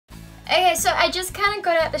Okay, so I just kind of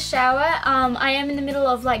got out the shower. I am in the middle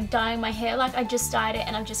of like dyeing my hair. Like I just dyed it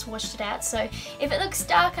and I've just washed it out. So if it looks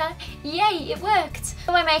darker, yay, it worked.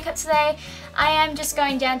 For my makeup today, I am just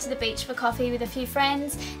going down to the beach for coffee with a few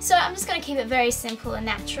friends. So I'm just going to keep it very simple and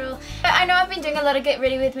natural. I know I've been doing a lot of Get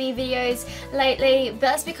Ready With Me videos lately, but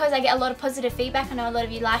that's because I get a lot of positive feedback. I know a lot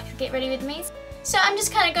of you like Get Ready With Me. So I'm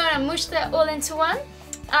just kind of going to mush that all into one.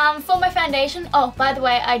 For my foundation, oh, by the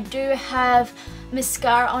way, I do have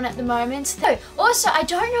mascara on at the moment. So, also, I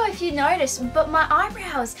don't know if you noticed, but my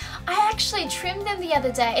eyebrows, I actually trimmed them the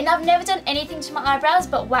other day, and I've never done anything to my eyebrows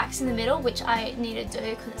but wax in the middle, which I need to do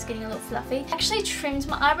because it's getting a little fluffy. I actually trimmed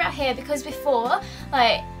my eyebrow hair because before,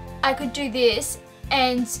 like, I could do this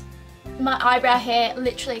and my eyebrow hair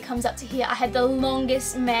literally comes up to here. I had the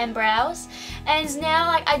longest man brows, and now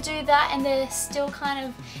like I do that and they're still kind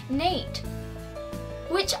of neat,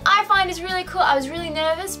 which I find is really cool. I was really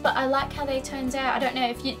nervous, but I like how they turned out. I don't know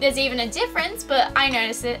if there's even a difference, but I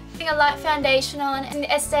noticed it. Putting a light foundation on and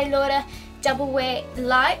the Estee Lauder Double Wear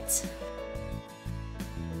Light.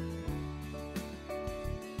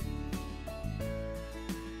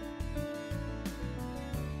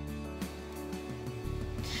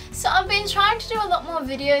 So I've been trying to do a lot more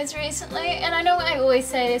videos recently, and I know I always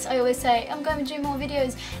say this, I always say I'm going to do more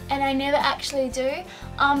videos, and I never actually do.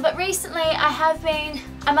 But recently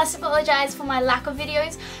I must apologise for my lack of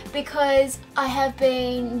videos because I have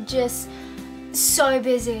been just so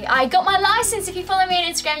busy. I got my license. If you follow me on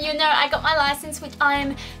Instagram, you know I got my license, which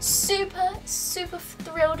I'm super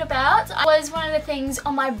thrilled about. It was one of the things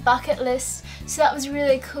on my bucket list, so that was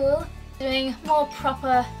really cool. Doing more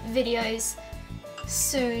proper videos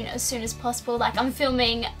as soon as possible. Like I'm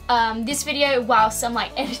filming this video whilst I'm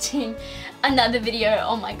like editing another video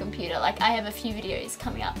on my computer. Like I have a few videos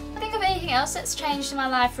coming up. I think of anything else that's changed in my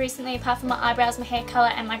life recently apart from my eyebrows, my hair color,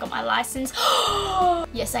 and I got my license.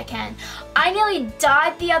 Yes, I can. I nearly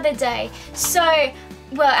died the other day. So,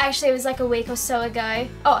 well, actually it was like a week or so ago.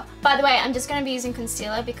 Oh, by the way, I'm just going to be using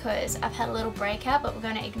concealer because I've had a little breakout, but we're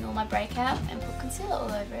going to ignore my breakout and put concealer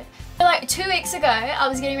all over it. So like 2 weeks ago, I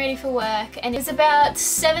was getting ready for work and it was about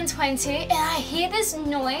 7:20 and I hear this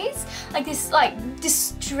noise, like this like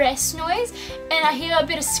distress noise, and I hear a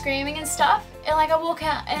bit of screaming and stuff, and like I walk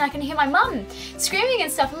out and I can hear my mum screaming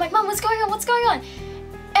and stuff. I'm like, Mum, what's going on? What's going on?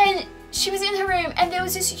 And she was in her room and there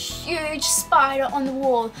was this huge spider on the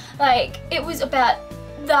wall. Like it was about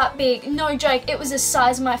that big, no joke, it was the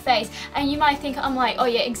size of my face. And you might think I'm like, oh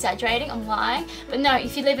yeah, exaggerating, I'm lying, but no,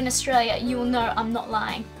 if you live in Australia you will know I'm not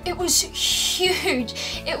lying. It was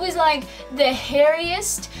huge. It was like the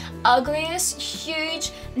hairiest, ugliest,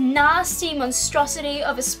 huge, nasty monstrosity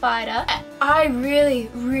of a spider. I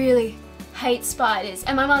really hate spiders,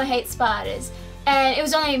 and my mum hates spiders. And it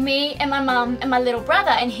was only me and my mum and my little brother,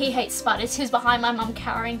 and he hates spiders. He was behind my mum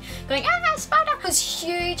cowering, going, ah, spider! It was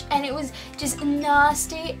huge and it was just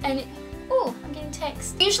nasty, and oh, I'm getting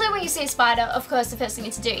text. Usually when you see a spider, of course the first thing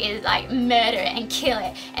to do is like murder it and kill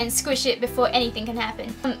it and squish it before anything can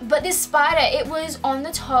happen. But this spider, it was on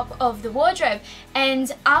the top of the wardrobe,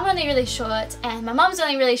 and I'm only really short and my mum's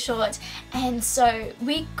only really short, and so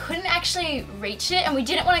we couldn't actually reach it, and we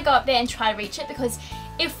didn't want to go up there and try to reach it because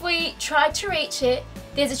if we tried to reach it,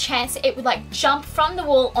 there's a chance that it would like jump from the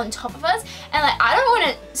wall on top of us, and like I don't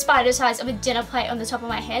want a spider the size of a dinner plate on the top of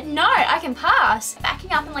my head. No, I can pass.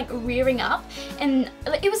 Backing up and like rearing up, and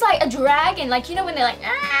it was like a dragon, like you know when they're like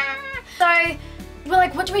ah! So we're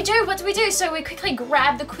like, what do we do? What do we do? So we quickly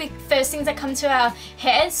grab the first things that come to our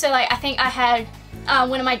heads. So like I think I had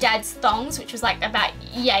one of my dad's thongs, which was like about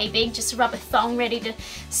yay big, just a rubber thong ready to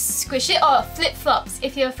squish it. Or flip-flops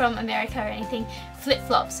if you're from America or anything.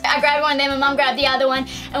 Flip-flops. I grabbed one, then my mum grabbed the other one,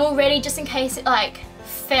 and we're ready just in case it like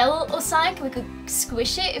fell or something. We could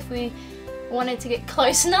squish it if we wanted to get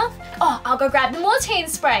close enough. Oh, I'll go grab the Mortein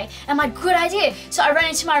spray. And my good idea. So I ran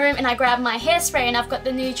into my room and I grabbed my hairspray, and I've got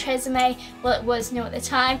the new Tresemme, well it was new at the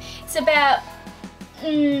time. It's about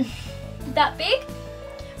that big.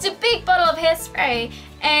 It's a big bottle of hairspray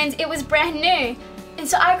and it was brand new. And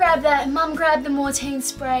so I grabbed that, and Mum grabbed the Mortein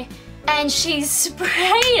spray and she sprayed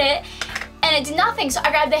it, and it did nothing. So I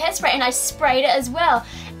grabbed the hairspray and I sprayed it as well.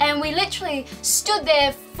 And we literally stood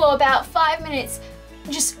there for about 5 minutes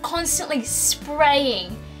just constantly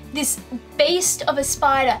spraying this beast of a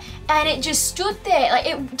spider, and it just stood there. Like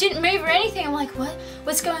it didn't move or anything. I'm like,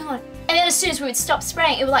 what's going on? And then as soon as we would stop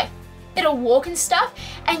spraying, it would like, it'll walk and stuff.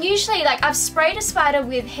 And usually like I've sprayed a spider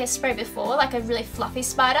with hairspray before, like a really fluffy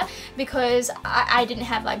spider, because I didn't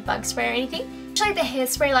have like bug spray or anything. Usually the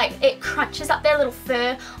hairspray, like it crunches up their little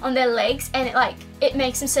fur on their legs, and it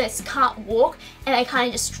makes them so they can't walk, and they kind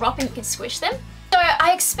of just drop and you can squish them. So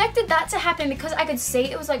I expected that to happen because I could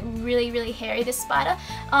see it was like really, really hairy, this spider.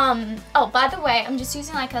 Oh, by the way, I'm just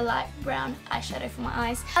using like a light brown eyeshadow for my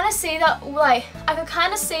eyes. I could see that, like, I could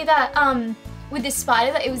kind of see that with this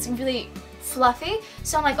spider that it was really fluffy.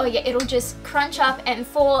 So I'm like, oh yeah, it'll just crunch up and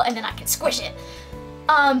fall and then I can squish it.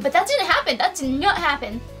 But that didn't happen. That did not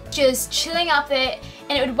happen. Just chilling up there,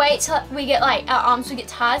 and it would wait till we get like, our arms would get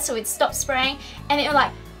tired, so we'd stop spraying, and it'll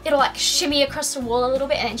like shimmy across the wall a little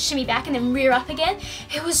bit and then shimmy back and then rear up again.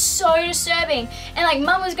 It was so disturbing. And like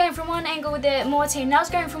Mum was going from one angle with the Mortine and I was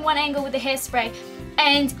going from one angle with the hairspray,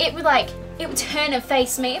 and it would turn and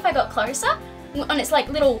face me if I got closer on its like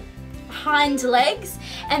little hind legs,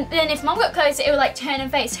 and then if Mum got closer it would like turn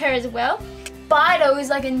and face her as well. Spider was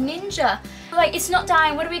like a ninja. Like, it's not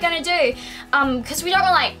dying, what are we gonna do? Because we don't want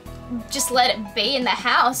to like just let it be in the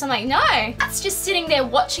house. I'm like, no. That's just sitting there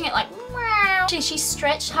watching it like, wow. She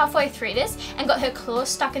stretched halfway through this and got her claws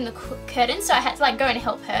stuck in the curtain, so I had to like go and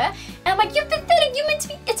help her. And I'm like, you're pathetic, you're meant to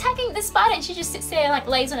be attacking the spider. And she just sits there and like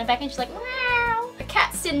lays on her back and she's like, wow. The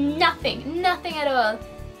cats did nothing at all.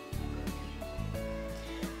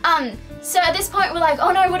 So at this point we're like,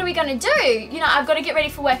 oh no, what are we gonna do? You know, I've got to get ready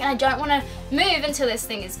for work and I don't want to move until this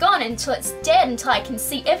thing is gone, until it's dead, until I can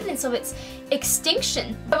see evidence of its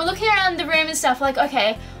extinction. But we're looking around the room and stuff like,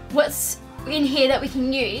 okay, what's in here that we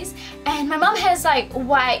can use? And my mum has like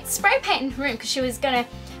white spray paint in her room because she was gonna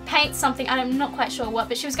paint something, I'm not quite sure what,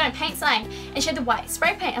 but she was going to paint something and she had the white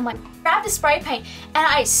spray paint. I'm like, grab the spray paint, and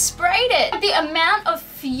I sprayed it. The amount of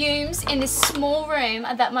fumes in this small room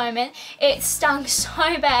at that moment, it stung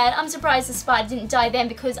so bad. I'm surprised the spider didn't die then,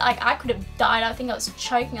 because I could have died. I think I was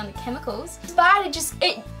choking on the chemicals. The spider just,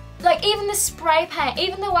 like even the spray paint,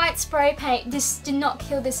 even the white spray paint, this did not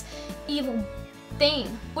kill this evil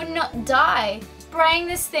thing. Would not die. Spraying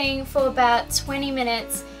this thing for about 20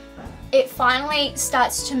 minutes, it finally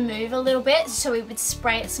starts to move a little bit, so we would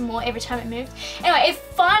spray it some more every time it moved. Anyway, it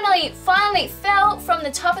finally fell from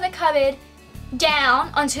the top of the cupboard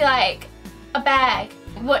down onto like a bag,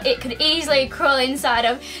 what it could easily crawl inside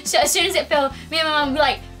of. So as soon as it fell, me and my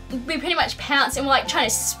mum we pretty much pounced and were like trying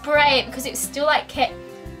to spray it because it was still like kept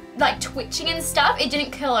like twitching and stuff. It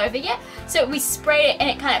didn't curl over yet, so we sprayed it and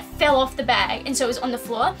it kind of fell off the bag, and so it was on the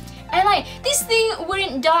floor. And like, this thing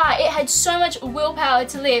wouldn't die. It had so much willpower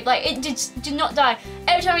to live. Like, it did not die.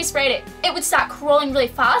 Every time we sprayed it, it would start crawling really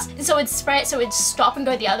fast, and so we'd spray it so it would stop and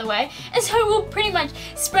go the other way. And so we were pretty much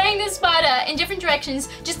spraying the spider in different directions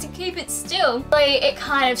just to keep it still. It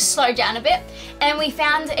kind of slowed down a bit, and we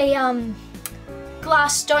found a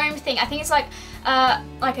glass dome thing. I think it's like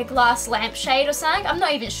a glass lampshade or something. I'm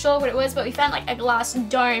not even sure what it was, but we found like a glass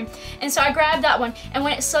dome. And so I grabbed that one, and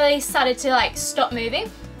when it slowly started to like stop moving,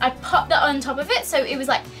 I popped that on top of it, so it was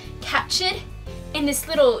like captured in this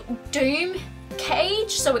little doom cage,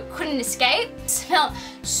 so it couldn't escape. It smelled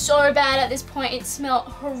so bad at this point. It smelled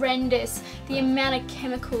horrendous. The amount of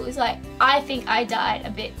chemicals, like, I think I died a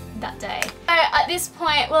bit that day. So at this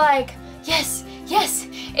point, we're like, yes,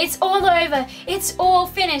 it's all over. It's all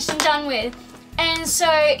finished and done with. And so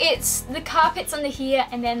it's the carpets under here,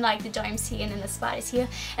 and then like the dome's here, and then the spider's here.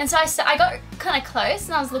 And so I got kind of close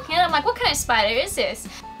and I was looking at it. I'm like, what kind of spider is this?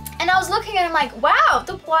 And I was looking at it, I'm like, wow,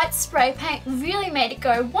 the white spray paint really made it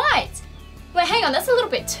go white. Wait, hang on, that's a little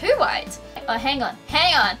bit too white. Oh, hang on.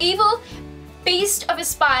 Evil beast of a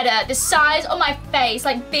spider, the size of my face,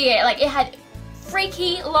 like big, like it had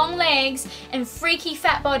freaky long legs and freaky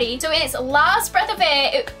fat body. So in its last breath of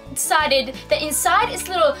air, it decided that inside its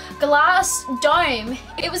little glass dome,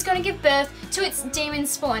 it was going to give birth to its demon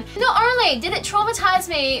spawn. Not only did it traumatize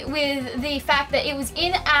me with the fact that it was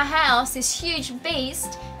in our house, this huge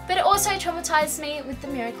beast, but it also traumatized me with the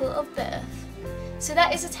miracle of birth. So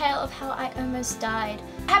that is a tale of how I almost died.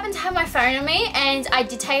 I happened to have my phone on me, and I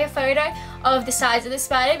did take a photo of the size of the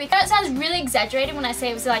spider, because it sounds really exaggerated when I say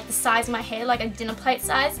it was like the size of my head, like a dinner plate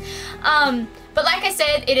size. But like I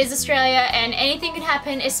said, it is Australia and anything can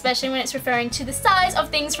happen, especially when it's referring to the size of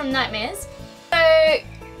things from nightmares. So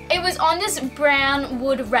it was on this brown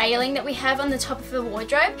wood railing that we have on the top of the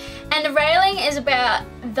wardrobe, and the railing is about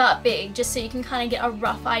that big, just so you can kind of get a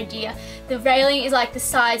rough idea. The railing is like the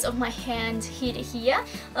size of my hand here to here,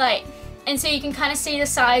 like, and so you can kind of see the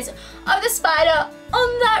size of the spider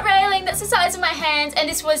on that railing. That's the size of my hand, and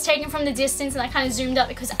this was taken from the distance, and I kind of zoomed up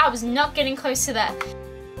because I was not getting close to that.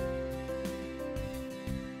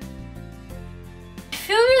 I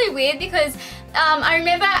feel really weird because I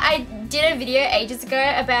remember I did a video ages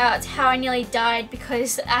ago about how I nearly died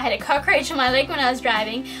because I had a cockroach on my leg when I was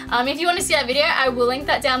driving. If you want to see that video, I will link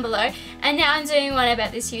that down below. And now I'm doing one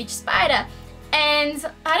about this huge spider. And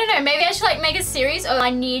I don't know, maybe I should like make a series of my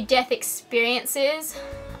near-death experiences.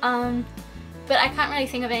 But but I can't really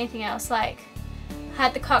think of anything else. Like,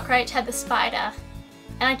 had the cockroach, had the spider,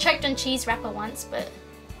 and I choked on cheese wrapper once, but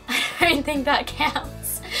I don't think that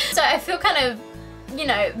counts. So I feel kind of, you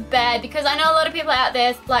know, bad because I know a lot of people out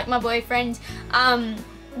there, like my boyfriend,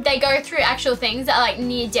 they go through actual things that are like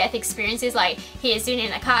near-death experiences, like he's been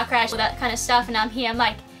in a car crash, all that kind of stuff, and I'm here, I'm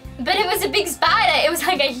like, but it was a big spider, it was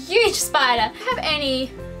like a huge spider. Have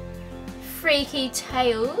any freaky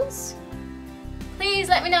tales? Please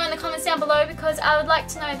let me know in the comments down below because I would like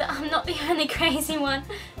to know that I'm not the only crazy one.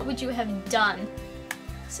 What would you have done?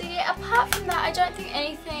 So yeah, apart from that, I don't think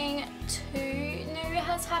anything too new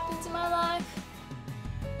has happened in my life.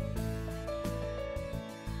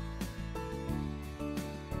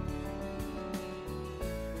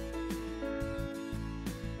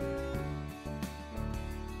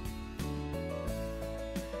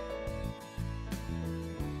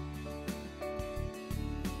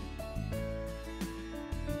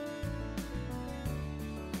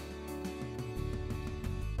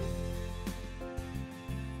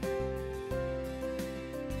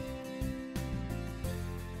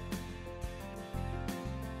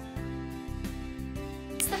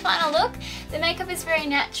 The final look. The makeup is very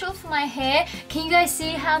natural for my hair. Can you guys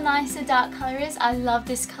see how nice the dark colour is? I love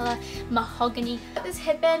this colour, mahogany. I got this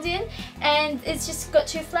headband in and it's just got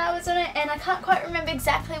 2 flowers on it, and I can't quite remember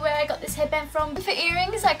exactly where I got this headband from. For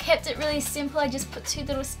earrings, I kept it really simple. I just put 2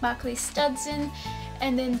 little sparkly studs in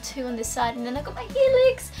and then 2 on this side, and then I got my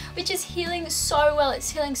helix, which is healing so well. It's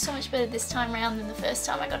healing so much better this time around than the first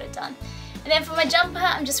time I got it done. And then for my jumper,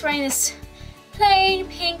 I'm just wearing this plain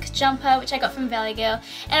pink jumper which I got from Valley Girl,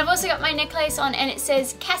 and I've also got my necklace on and it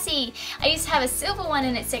says Cassie. I used to have a silver one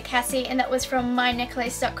and it said Cassie, and that was from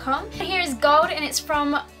mynecklace.com. Here is gold and it's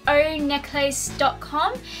from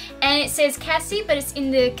onecklace.com and it says Cassie, but it's in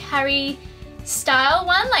the Carrie style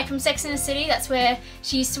one, like from Sex and the City. That's where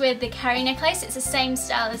she used to wear the Carrie necklace. It's the same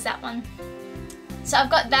style as that one. So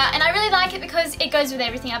I've got that, and I really like it because it goes with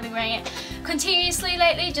everything. I've been wearing it continuously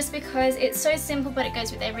lately just because it's so simple, but it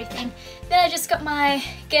goes with everything. Then I just got my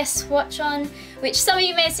Guess watch on, which some of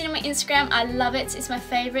you may have seen on my Instagram. I love it. It's my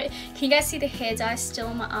favourite. Can you guys see the hair dye still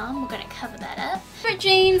on my arm? We're going to cover that up. Favorite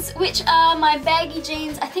jeans, which are my baggy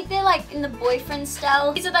jeans. I think they're like in the boyfriend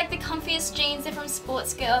style. These are like the comfiest jeans. They're from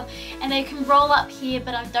Sports Girl, and they can roll up here,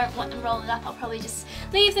 but I don't want them rolling up. I'll probably just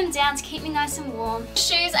leave them down to keep me nice and warm.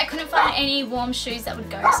 Shoes, I couldn't find any warm shoes that would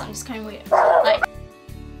go, so I'm just going with like